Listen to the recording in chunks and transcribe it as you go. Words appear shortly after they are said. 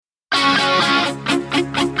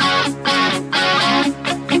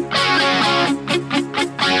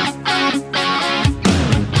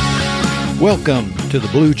Welcome to the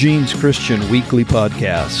Blue Jeans Christian Weekly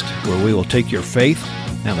Podcast, where we will take your faith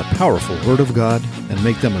and the powerful Word of God and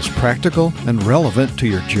make them as practical and relevant to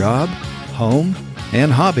your job, home,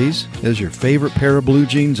 and hobbies as your favorite pair of blue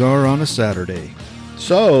jeans are on a Saturday.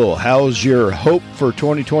 So, how's your hope for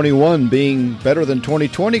 2021 being better than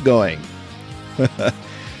 2020 going?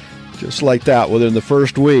 Just like that, within the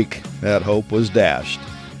first week, that hope was dashed.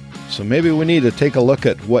 So maybe we need to take a look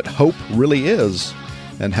at what hope really is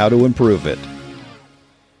and how to improve it.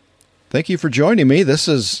 Thank you for joining me. This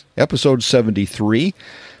is episode 73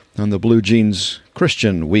 on the Blue Jeans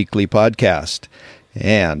Christian Weekly Podcast.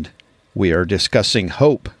 And we are discussing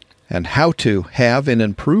hope and how to have and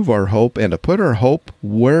improve our hope and to put our hope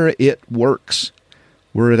where it works,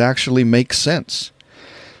 where it actually makes sense.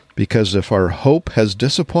 Because if our hope has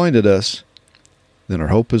disappointed us, then our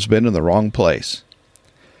hope has been in the wrong place.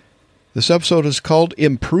 This episode is called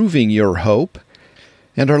Improving Your Hope.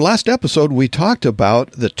 And our last episode, we talked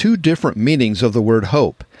about the two different meanings of the word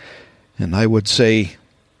hope. And I would say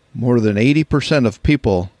more than 80% of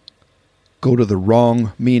people go to the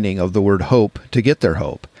wrong meaning of the word hope to get their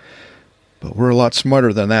hope. But we're a lot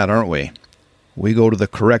smarter than that, aren't we? We go to the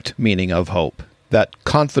correct meaning of hope. That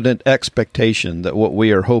confident expectation that what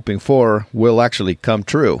we are hoping for will actually come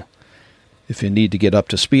true. If you need to get up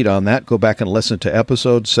to speed on that, go back and listen to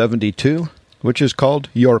episode 72, which is called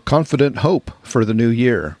Your Confident Hope for the New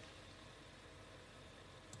Year.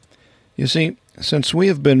 You see, since we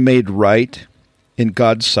have been made right in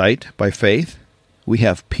God's sight by faith, we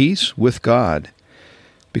have peace with God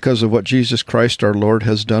because of what Jesus Christ our Lord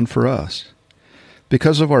has done for us.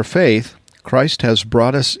 Because of our faith, Christ has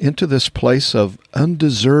brought us into this place of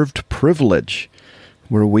undeserved privilege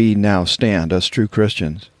where we now stand as true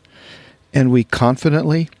Christians. And we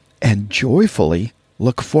confidently and joyfully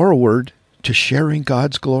look forward to sharing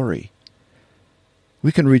God's glory.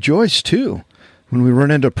 We can rejoice, too, when we run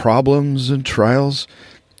into problems and trials,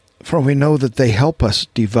 for we know that they help us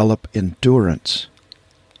develop endurance.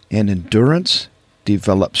 And endurance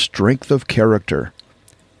develops strength of character,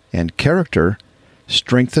 and character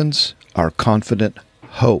strengthens our confident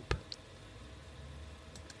hope.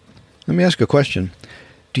 Let me ask a question.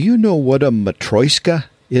 Do you know what a matryoshka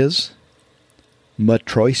is?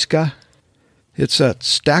 Matryoshka? It's a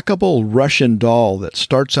stackable Russian doll that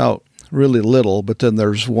starts out really little, but then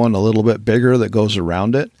there's one a little bit bigger that goes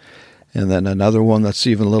around it, and then another one that's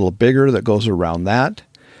even a little bigger that goes around that.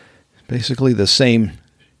 Basically the same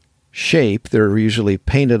shape. They're usually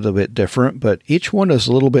painted a bit different, but each one is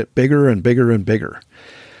a little bit bigger and bigger and bigger.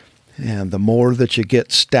 And the more that you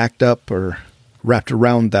get stacked up or wrapped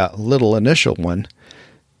around that little initial one,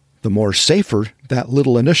 the more safer that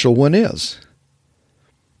little initial one is.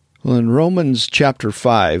 Well, in Romans chapter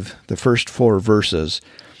 5, the first 4 verses,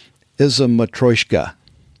 is a matryoshka,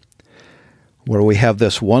 where we have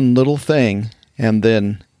this one little thing, and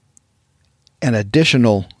then an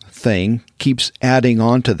additional thing keeps adding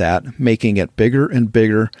on to that, making it bigger and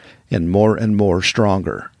bigger and more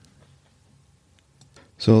stronger.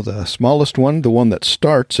 So the smallest one, the one that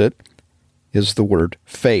starts it, is the word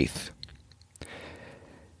faith.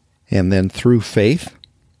 And then through faith,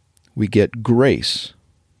 we get grace.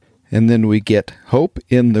 And then we get hope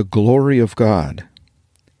in the glory of God.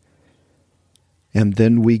 And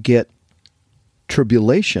then we get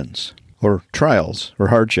tribulations, or trials, or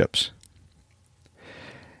hardships.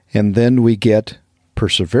 And then we get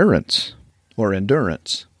perseverance, or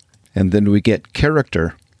endurance. And then we get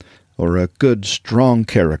character, or a good, strong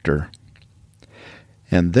character.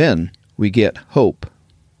 And then we get hope.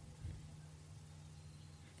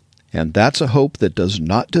 And that's a hope that does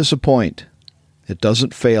not disappoint. It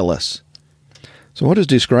doesn't fail us. So what is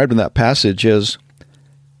described in that passage is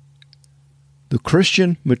the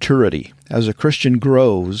Christian maturity. As a Christian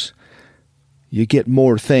grows, you get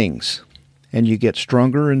more things, and you get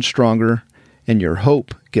stronger and stronger, and your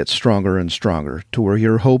hope gets stronger and stronger, to where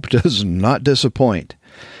your hope does not disappoint.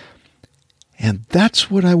 And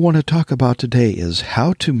that's what I want to talk about today, is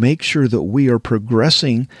how to make sure that we are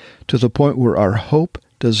progressing to the point where our hope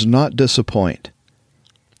does not disappoint.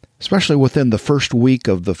 Especially within the first week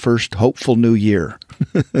of the first hopeful new year.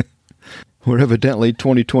 Where evidently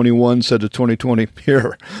 2021 said to 2020,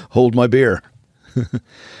 here, hold my beer.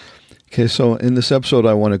 Okay, so in this episode,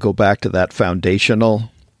 I want to go back to that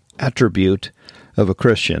foundational attribute of a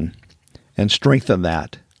Christian and strengthen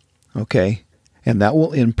that, okay? And that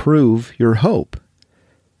will improve your hope.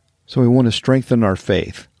 So we want to strengthen our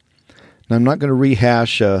faith. Now, I'm not going to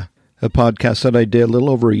rehash a podcast that I did a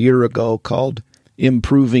little over a year ago called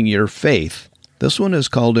Improving Your Faith. This one is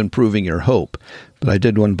called Improving Your Hope, but I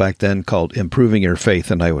did one back then called Improving Your Faith,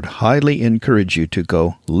 and I would highly encourage you to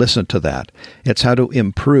go listen to that. It's how to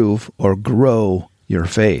improve or grow your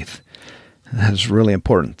faith. That's really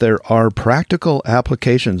important. There are practical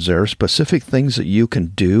applications there, specific things that you can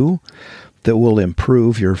do that will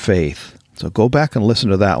improve your faith. So go back and listen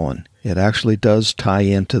to that one. It actually does tie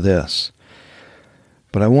into this.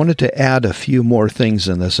 But I wanted to add a few more things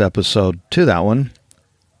in this episode to that one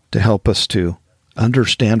to help us to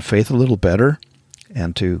understand faith a little better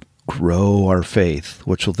and to grow our faith,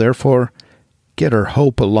 which will therefore get our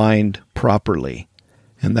hope aligned properly.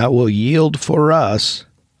 And that will yield for us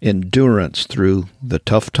endurance through the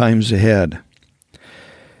tough times ahead,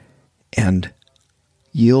 and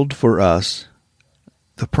yield for us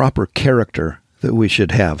the proper character that we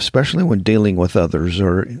should have, especially when dealing with others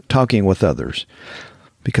or talking with others,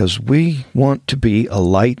 because we want to be a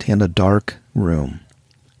light in a dark room.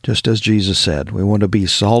 Just as Jesus said, we want to be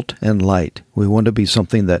salt and light. We want to be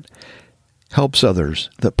something that helps others,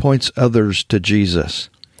 that points others to Jesus.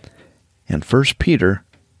 And 1 Peter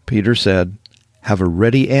said, have a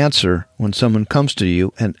ready answer when someone comes to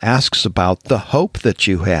you and asks about the hope that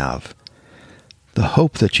you have. The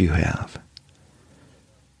hope that you have.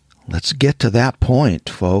 Let's get to that point,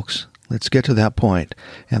 folks. Let's get to that point.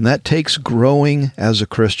 And that takes growing as a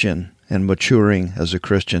Christian and maturing as a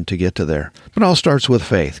Christian to get to there. But it all starts with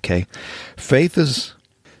faith, okay? Faith is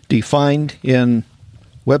defined in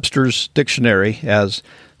Webster's dictionary as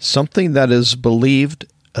something that is believed,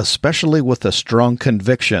 especially with a strong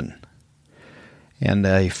conviction, and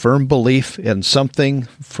a firm belief in something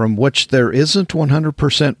from which there isn't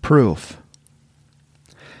 100% proof,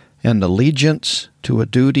 and allegiance to a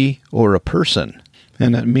duty or a person.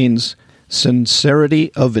 And it means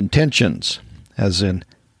sincerity of intentions, as in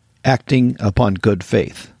acting upon good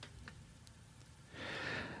faith.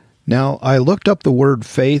 Now, I looked up the word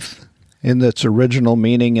faith in its original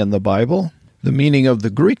meaning in the Bible, the meaning of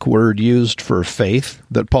the Greek word used for faith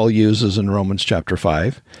that Paul uses in Romans chapter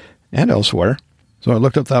 5 and elsewhere. So I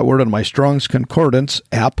looked up that word on my Strong's Concordance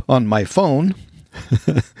app on my phone,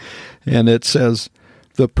 and it says,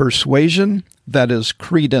 the persuasion that is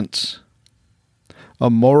credence, a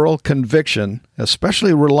moral conviction,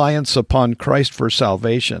 especially reliance upon Christ for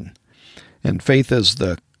salvation. And faith is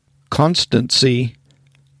the constancy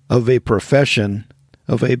of a profession,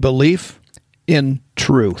 of a belief in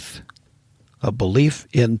truth. A belief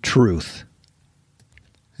in truth.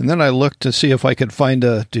 And then I looked to see if I could find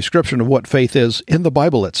a description of what faith is in the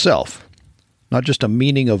Bible itself. Not just a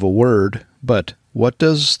meaning of a word, but what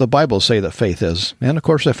does the Bible say that faith is? And of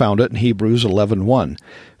course I found it in Hebrews 11:1.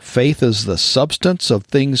 Faith is the substance of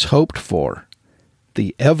things hoped for,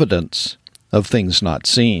 the evidence of things not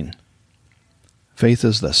seen. Faith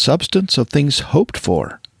is the substance of things hoped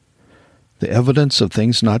for, the evidence of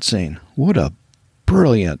things not seen. What a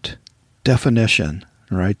brilliant definition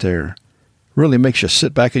right there. Really makes you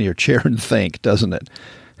sit back in your chair and think, doesn't it?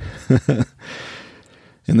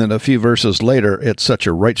 And then a few verses later, it sets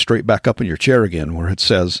you right straight back up in your chair again, where it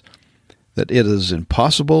says that it is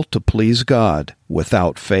impossible to please God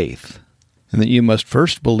without faith, and that you must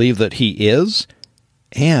first believe that He is,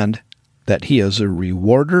 and that He is a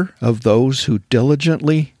rewarder of those who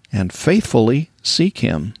diligently and faithfully seek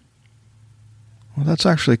Him. Well, that's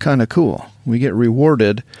actually kind of cool. We get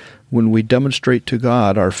rewarded when we demonstrate to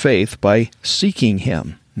God our faith by seeking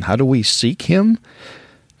Him. And how do we seek Him?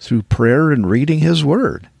 Through prayer and reading His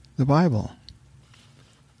Word, the Bible.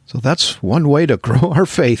 So that's one way to grow our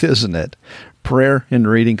faith, isn't it? Prayer and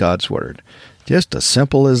reading God's Word. Just as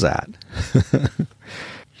simple as that.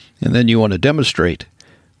 And then you want to demonstrate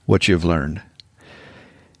what you've learned.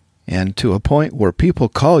 And to a point where people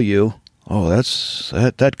call you, oh,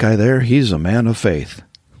 that guy there, he's a man of faith.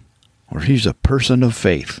 Or he's a person of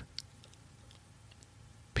faith.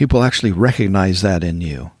 People actually recognize that in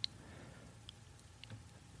you.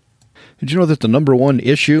 Did you know that the number one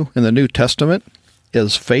issue in the New Testament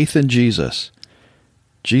is faith in Jesus?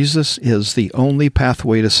 Jesus is the only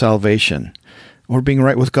pathway to salvation, or being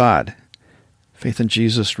right with God. Faith in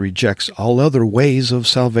Jesus rejects all other ways of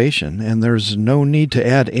salvation, and there's no need to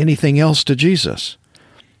add anything else to Jesus.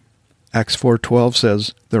 Acts 4:12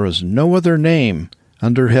 says, there is no other name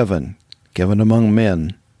under heaven given among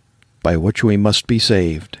men by which we must be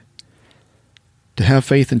saved. To have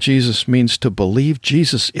faith in Jesus means to believe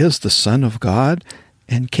Jesus is the Son of God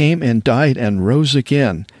and came and died and rose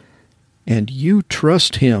again, and you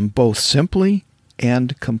trust Him both simply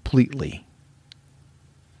and completely.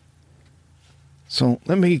 So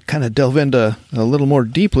let me kind of delve into a little more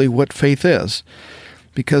deeply what faith is.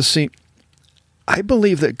 Because, see, I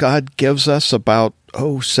believe that God gives us about,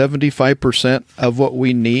 75% of what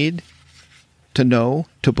we need to know,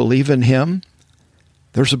 to believe in Him.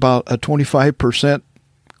 There's about a 25%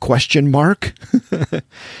 question mark.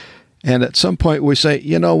 And at some point we say,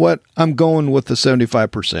 you know what? I'm going with the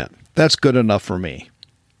 75%. That's good enough for me.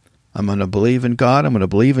 I'm going to believe in God. I'm going to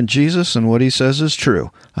believe in Jesus, and what He says is true.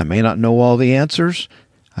 I may not know all the answers.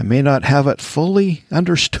 I may not have it fully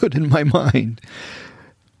understood in my mind.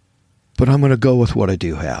 But I'm going to go with what I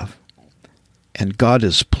do have. And God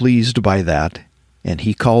is pleased by that, and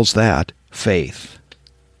He calls that faith.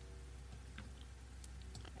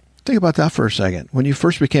 Think about that for a second. When you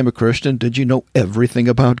first became a Christian, did you know everything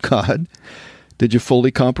about God? Did you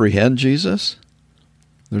fully comprehend Jesus?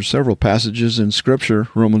 There's several passages in Scripture,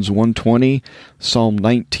 Romans 1:20, Psalm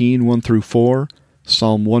 19, 1 through 4,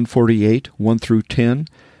 Psalm 148, 1 through 10,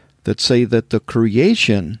 that say that the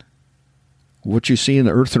creation, what you see in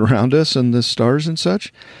the earth around us and the stars and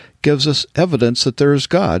such, gives us evidence that there is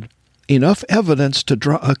God. Enough evidence to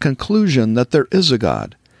draw a conclusion that there is a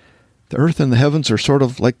God. The earth and the heavens are sort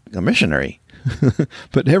of like a missionary.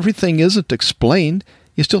 But everything isn't explained.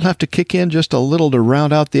 You still have to kick in just a little to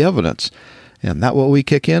round out the evidence. And that what we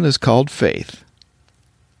kick in is called faith.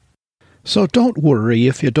 So don't worry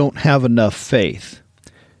if you don't have enough faith.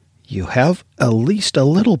 You have at least a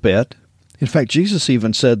little bit. In fact, Jesus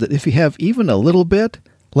even said that if you have even a little bit,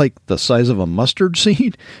 like the size of a mustard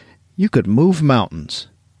seed, you could move mountains.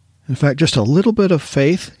 In fact, just a little bit of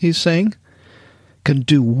faith, He's saying, can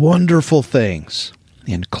do wonderful things,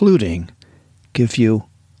 including give you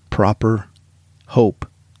proper hope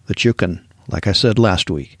that you can, like I said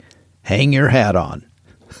last week, hang your hat on.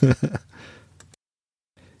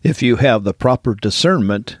 If you have the proper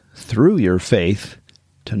discernment through your faith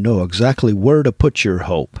to know exactly where to put your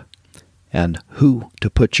hope and who to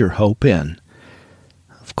put your hope in,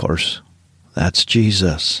 of course, that's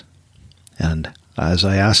Jesus. And as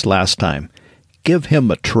I asked last time, give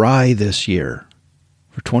Him a try this year.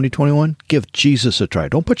 For 2021, give Jesus a try.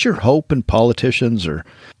 Don't put your hope in politicians or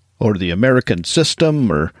the American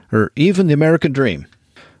system or even the American dream.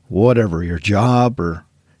 Whatever, your job or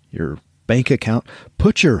your bank account,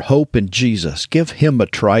 put your hope in Jesus. Give Him a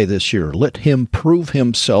try this year. Let Him prove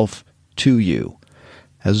Himself to you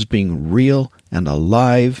as being real and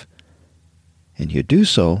alive. And you do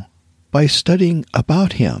so by studying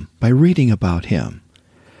about Him, by reading about Him,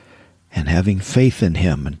 and having faith in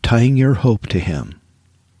Him and tying your hope to Him.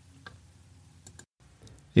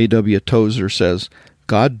 A.W. Tozer says,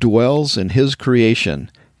 God dwells in His creation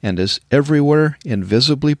and is everywhere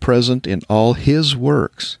invisibly present in all His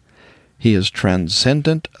works. He is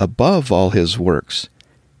transcendent above all His works,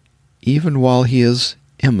 even while He is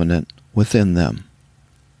immanent within them.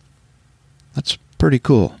 That's pretty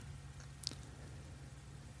cool.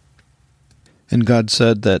 And God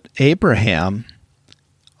said that Abraham,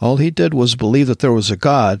 all he did was believe that there was a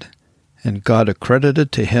God, and God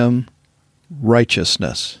accredited to him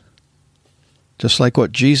righteousness. Just like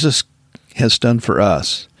what Jesus has done for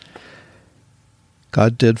us,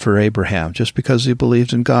 God did for Abraham, just because he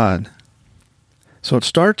believed in God. So it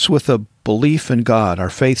starts with a belief in God. Our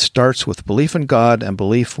faith starts with belief in God and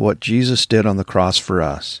belief what Jesus did on the cross for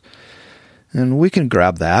us. And we can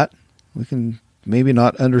grab that. We can maybe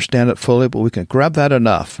not understand it fully, but we can grab that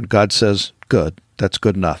enough. And God says, good, that's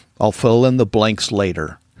good enough. I'll fill in the blanks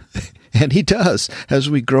later. And He does. As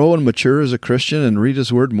we grow and mature as a Christian and read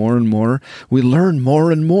His Word more and more, we learn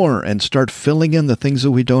more and more and start filling in the things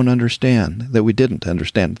that we don't understand, that we didn't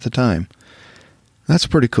understand at the time. That's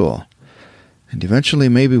pretty cool. And eventually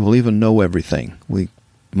maybe we'll even know everything. We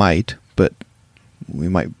might, but we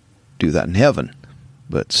might do that in heaven.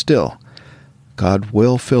 But still, God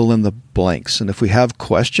will fill in the blanks. And if we have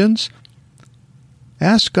questions,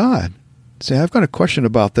 ask God. Say, I've got a question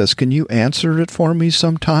about this. Can you answer it for me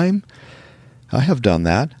sometime? I have done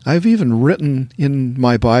that. I've even written in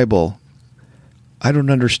my Bible, I don't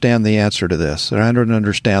understand the answer to this, or I don't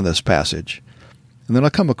understand this passage. And then I'll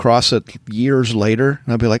come across it years later,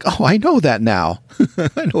 and I'll be like, oh, I know that now.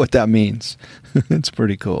 I know what that means. It's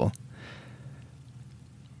pretty cool.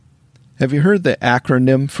 Have you heard the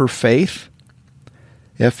acronym for faith?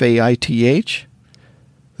 F-A-I-T-H?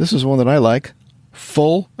 This is one that I like.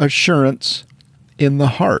 Full assurance in the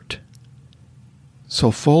heart.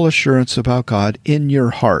 So full assurance about God in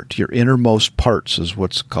your heart. Your innermost parts is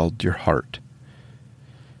what's called your heart.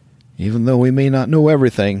 Even though we may not know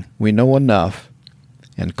everything, we know enough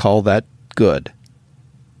and call that good.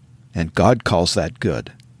 And God calls that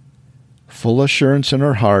good. Full assurance in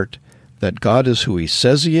our heart that God is who He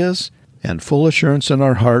says He is, and full assurance in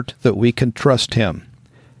our heart that we can trust Him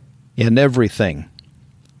in everything.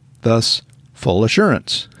 Thus, full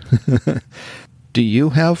assurance. Do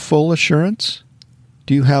you have full assurance?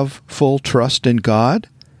 Do you have full trust in God?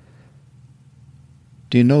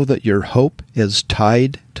 Do you know that your hope is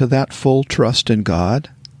tied to that full trust in God?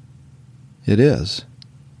 It is.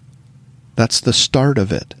 That's the start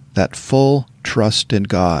of it. That full trust in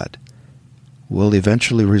God will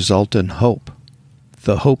eventually result in hope.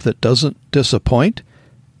 The hope that doesn't disappoint,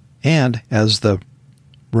 and as the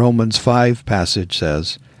Romans 5 passage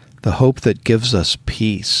says, the hope that gives us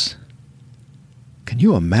peace. Can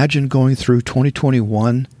you imagine going through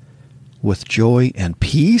 2021 with joy and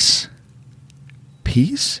peace?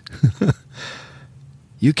 Peace?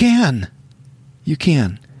 You can. You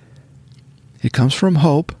can. It comes from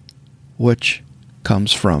hope, which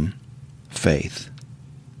comes from faith.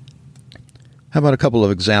 How about a couple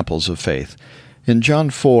of examples of faith? In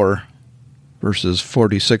John 4, verses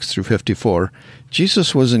 46 through 54,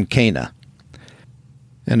 Jesus was in Cana,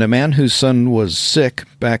 and a man whose son was sick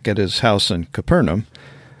back at his house in Capernaum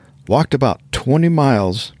walked about 20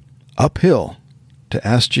 miles uphill to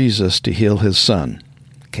ask Jesus to heal his son.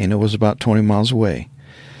 Cana was about 20 miles away.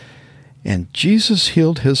 And Jesus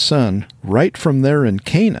healed his son right from there in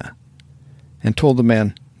Cana and told the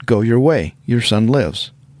man, "Go your way, your son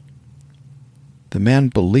lives." The man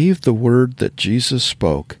believed the word that Jesus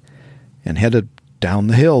spoke and headed down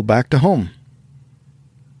the hill back to home.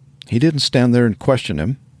 He didn't stand there and question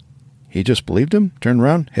him. He just believed him, turned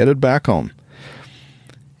around, headed back home.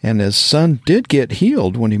 And his son did get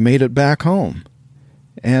healed when he made it back home.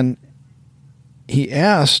 And he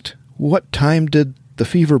asked, what time did the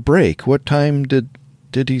fever break? What time did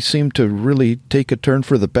he seem to really take a turn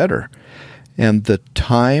for the better? And the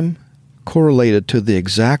time correlated to the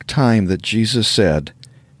exact time that Jesus said,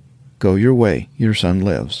 "Go your way, your son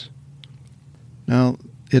lives." Now,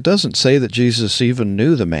 it doesn't say that Jesus even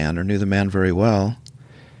knew the man or knew the man very well,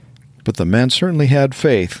 but the man certainly had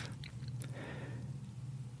faith,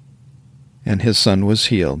 and his son was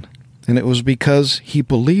healed. And it was because he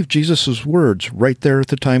believed Jesus' words right there at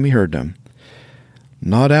the time he heard them.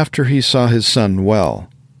 Not after he saw his son well,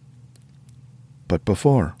 but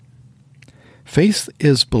before. Faith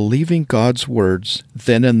is believing God's words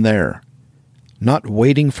then and there, not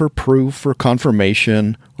waiting for proof or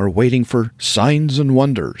confirmation or waiting for signs and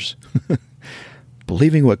wonders.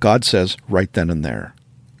 Believing what God says right then and there.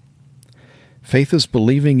 Faith is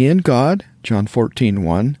believing in God, John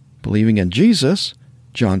 14:1, believing in Jesus,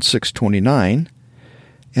 John 6:29,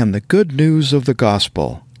 and the good news of the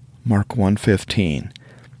gospel, Mark 1:15,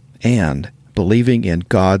 and believing in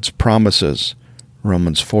God's promises,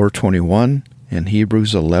 Romans 4:21 and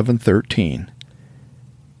Hebrews 11:13.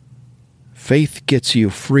 Faith gets you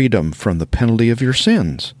freedom from the penalty of your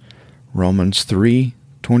sins, Romans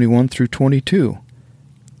 3:21 through 22.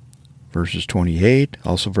 Verses 28,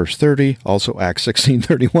 also verse 30, also Acts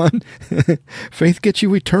 16:31. Faith gets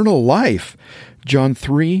you eternal life, John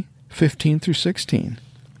 3:15 through 16.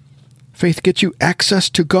 Faith gets you access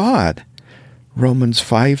to God, Romans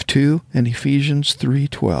 5:2 and Ephesians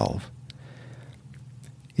 3:12.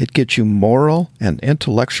 It gets you moral and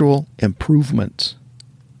intellectual improvements,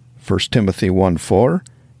 1 Timothy 1:4,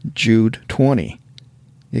 Jude 20.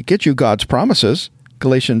 It gets you God's promises,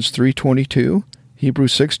 Galatians 3:22,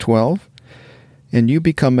 Hebrews 6:12, and you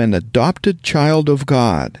become an adopted child of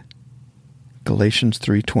God, Galatians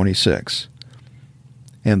 3:26.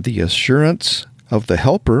 And the assurance of the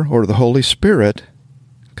Helper, or the Holy Spirit,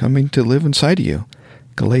 coming to live inside of you,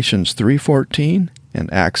 Galatians 3:14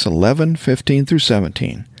 and Acts 11:15 through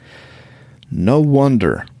 17. No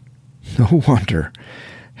wonder,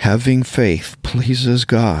 having faith pleases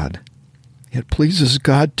God. It pleases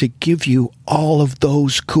God to give you all of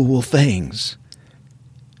those cool things.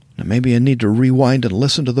 Now maybe I need to rewind and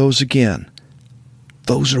listen to those again.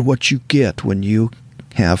 Those are what you get when you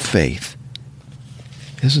have faith.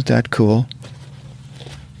 Isn't that cool?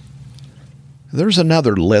 There's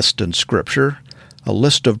another list in Scripture, a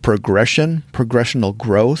list of progressional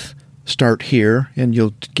growth. Start here, and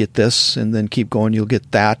you'll get this, and then keep going, you'll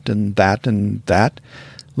get that, and that, and that.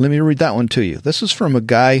 Let me read that one to you. This is from a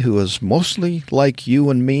guy who is mostly like you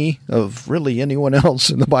and me, of really anyone else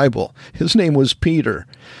in the Bible. His name was Peter,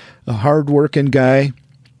 a hard-working guy, a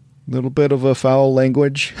little bit of a foul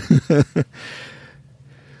language,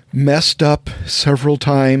 messed up several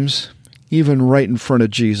times, even right in front of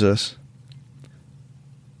Jesus.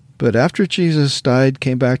 But after Jesus died,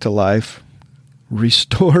 came back to life,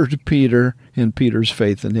 restored Peter and Peter's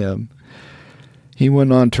faith in him. He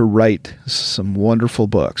went on to write some wonderful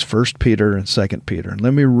books, 1 Peter and 2 Peter.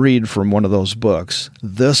 Let me read from one of those books,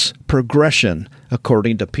 this progression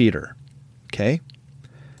according to Peter. Okay?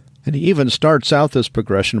 And he even starts out this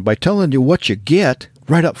progression by telling you what you get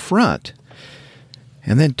right up front,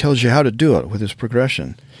 and then tells you how to do it with his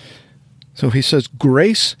progression. So he says,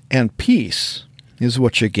 grace and peace is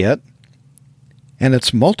what you get, and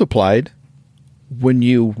it's multiplied when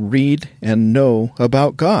you read and know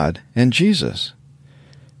about God and Jesus.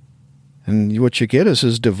 And what you get is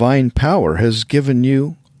his divine power has given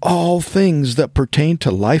you all things that pertain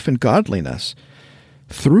to life and godliness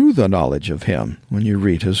through the knowledge of him when you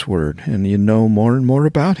read his word and you know more and more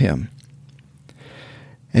about him.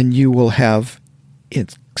 And you will have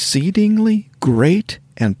exceedingly great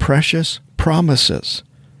and precious promises.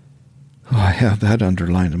 Oh, I have that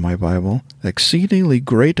underlined in my Bible. Exceedingly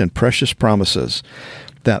great and precious promises,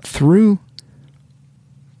 that through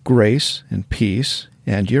grace and peace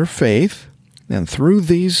and your faith, and through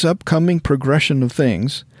these upcoming progression of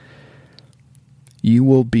things, you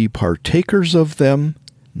will be partakers of them,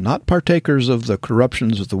 not partakers of the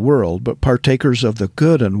corruptions of the world, but partakers of the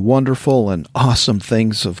good and wonderful and awesome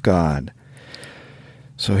things of God.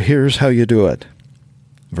 So here's how you do it.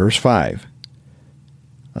 Verse 5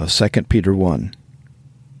 of 2 Peter 1.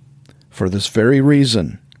 For this very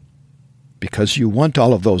reason, because you want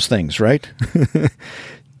all of those things, right?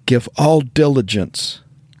 Give all diligence.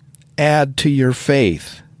 Add to your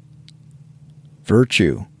faith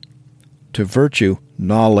virtue. To virtue,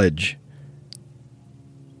 knowledge.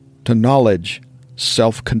 To knowledge,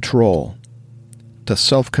 self-control. To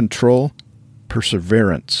self-control,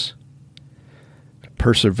 perseverance.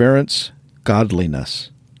 Perseverance,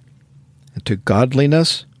 godliness. And to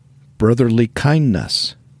godliness, brotherly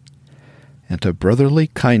kindness. And to brotherly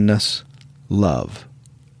kindness, love.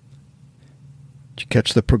 Did you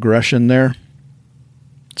catch the progression there?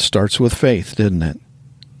 It starts with faith, didn't it?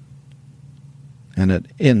 And it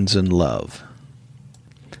ends in love.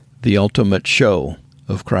 The ultimate show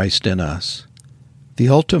of Christ in us. The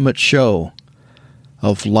ultimate show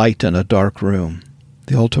of light in a dark room.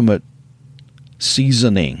 The ultimate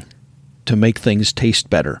seasoning to make things taste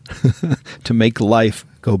better, to make life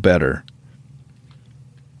go better.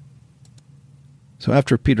 So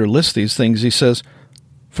after Peter lists these things, he says,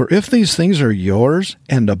 for if these things are yours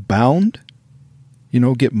and abound,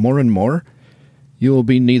 get more and more, you will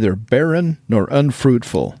be neither barren nor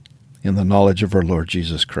unfruitful in the knowledge of our Lord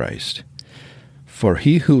Jesus Christ. For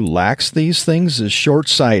he who lacks these things is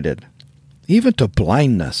short-sighted, even to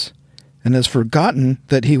blindness, and has forgotten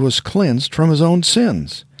that he was cleansed from his own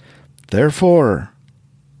sins. Therefore,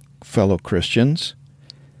 fellow Christians,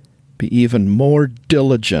 be even more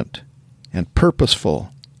diligent and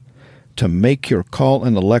purposeful to make your call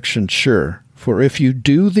and election sure. For if you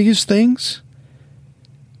do these things,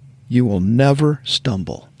 you will never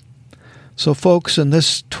stumble. So folks, in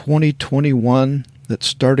this 2021 that's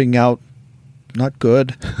starting out not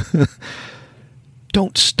good,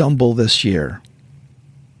 don't stumble this year.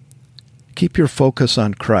 Keep your focus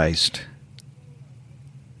on Christ.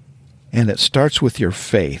 And it starts with your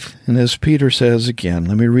faith. And as Peter says again,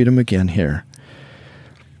 let me read him again here.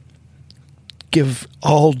 Give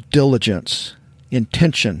all diligence,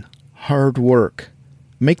 intention, hard work.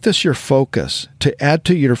 Make this your focus, to add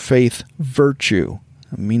to your faith virtue.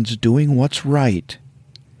 It means doing what's right.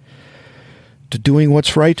 To doing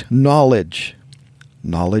what's right, knowledge.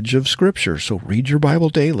 Knowledge of Scripture, so read your Bible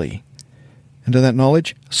daily. And to that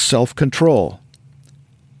knowledge, self-control.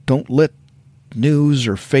 Don't let news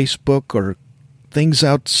or Facebook or things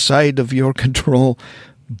outside of your control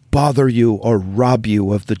bother you or rob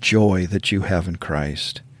you of the joy that you have in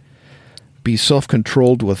Christ. Be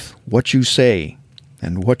self-controlled with what you say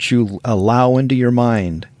and what you allow into your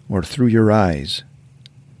mind or through your eyes.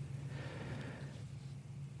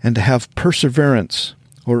 And to have perseverance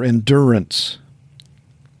or endurance,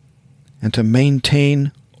 and to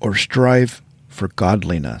maintain or strive for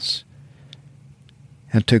godliness.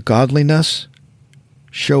 And to godliness,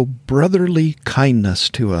 show brotherly kindness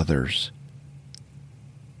to others.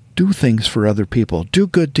 Do things for other people. Do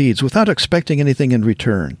good deeds without expecting anything in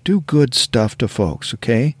return. Do good stuff to folks,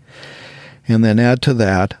 okay? And then add to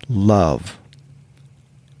that love.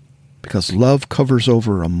 Because love covers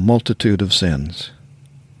over a multitude of sins.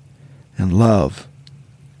 And love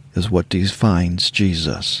is what defines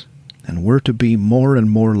Jesus. And we're to be more and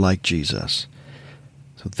more like Jesus.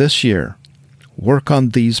 So this year, work on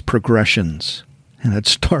these progressions. And it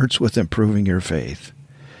starts with improving your faith.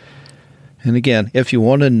 And again, if you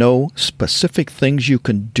want to know specific things you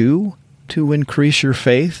can do to increase your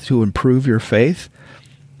faith, to improve your faith,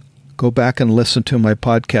 go back and listen to my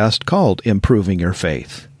podcast called Improving Your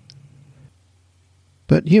Faith.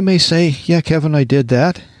 But you may say, yeah, Kevin, I did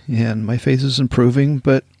that, and my faith is improving,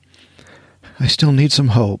 but I still need some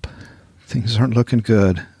hope. Things aren't looking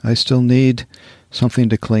good. I still need something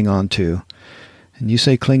to cling on to. And you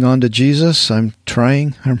say cling on to Jesus? I'm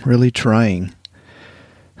trying. I'm really trying.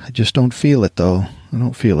 I just don't feel it, though. I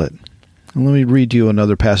don't feel it. And let me read you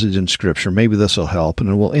another passage in Scripture. Maybe this will help,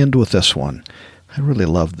 and we'll end with this one. I really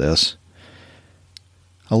love this.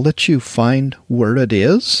 I'll let you find where it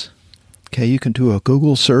is. Okay, you can do a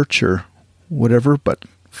Google search or whatever, but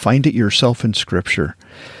find it yourself in Scripture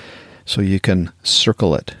so you can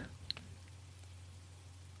circle it.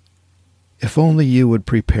 If only you would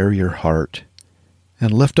prepare your heart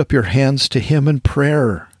and lift up your hands to Him in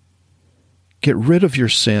prayer. Get rid of your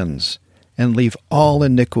sins and leave all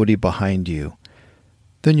iniquity behind you.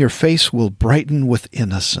 Then your face will brighten with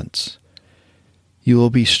innocence. You will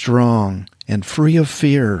be strong and free of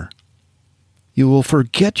fear. You will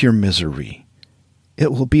forget your misery.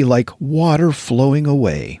 It will be like water flowing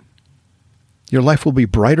away. Your life will be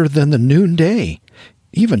brighter than the noonday.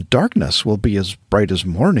 Even darkness will be as bright as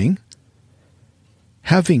morning.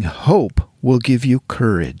 Having hope will give you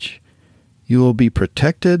courage. You will be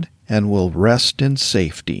protected and will rest in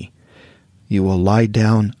safety. You will lie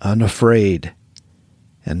down unafraid,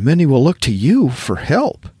 and many will look to you for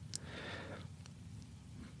help.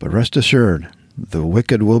 But rest assured, the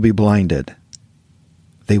wicked will be blinded.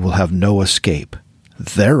 They will have no escape.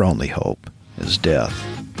 Their only hope is death.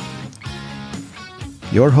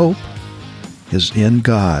 Your hope is in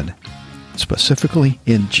God, specifically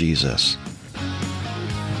in Jesus.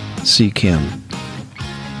 Seek Him.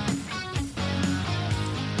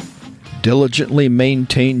 Diligently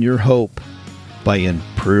maintain your hope by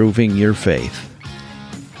improving your faith,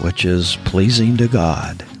 which is pleasing to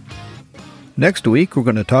God. Next week, we're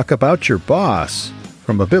going to talk about your boss,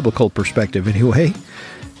 from a biblical perspective anyway.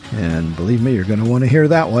 And believe me, you're going to want to hear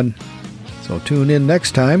that one. So tune in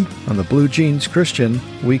next time on the Blue Jeans Christian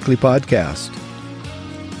Weekly Podcast.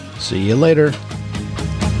 See you later.